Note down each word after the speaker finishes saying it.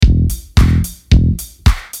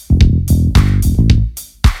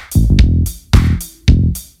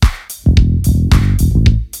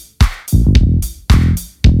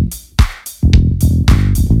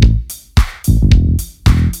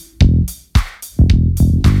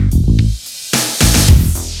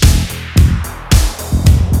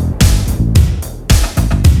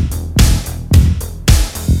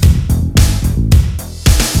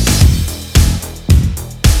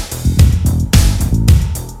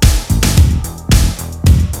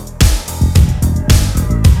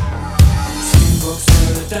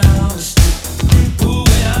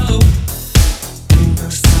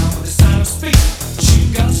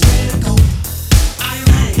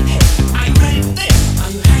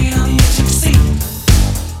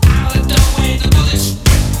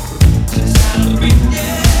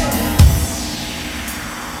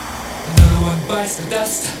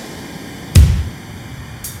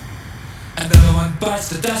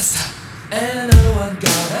the dust, and another one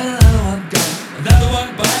gone, and another one gone. Another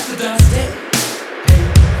one bites the dust. Hey, hey,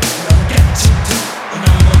 I'll get you too.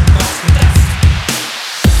 Another one bites the dust.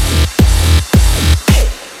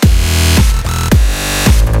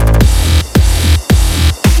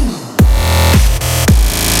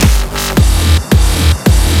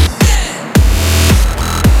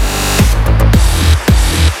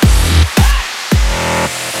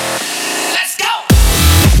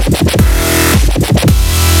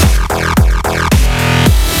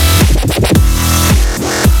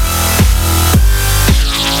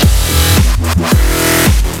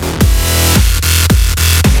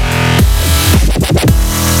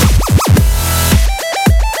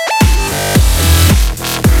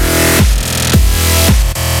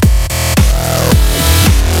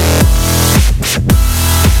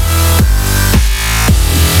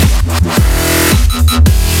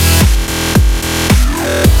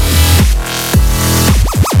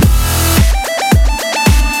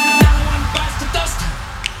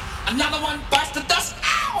 Another one bites the dust.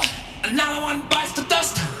 Ow! Another one bites the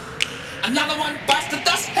dust. Another one bites the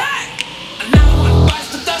dust. Hey! Another one bites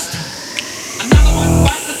the dust. Another one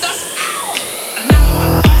bites the dust. Ow! Another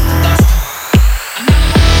one bites the dust.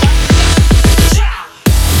 Another one bites the dust. Yeah!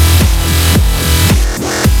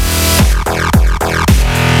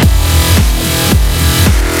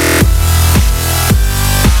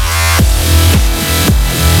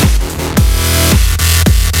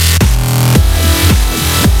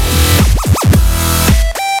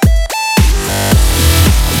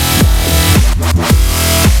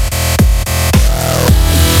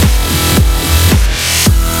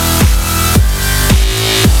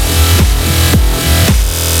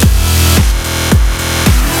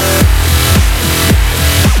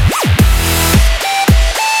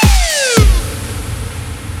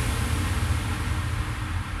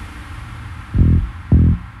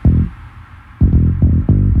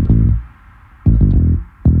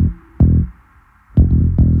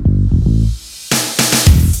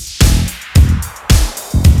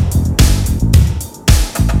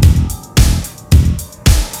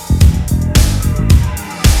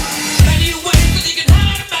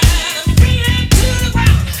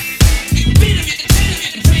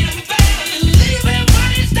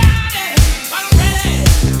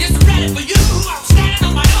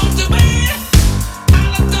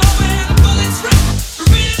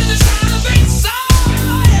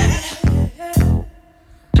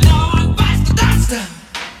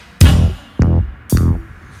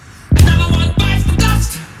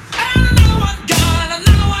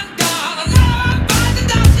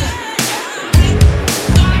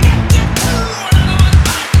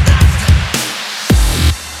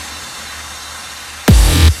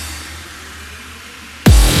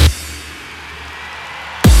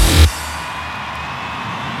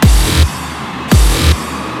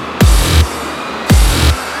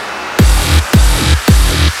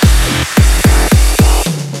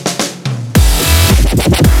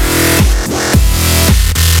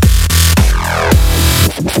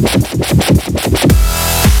 You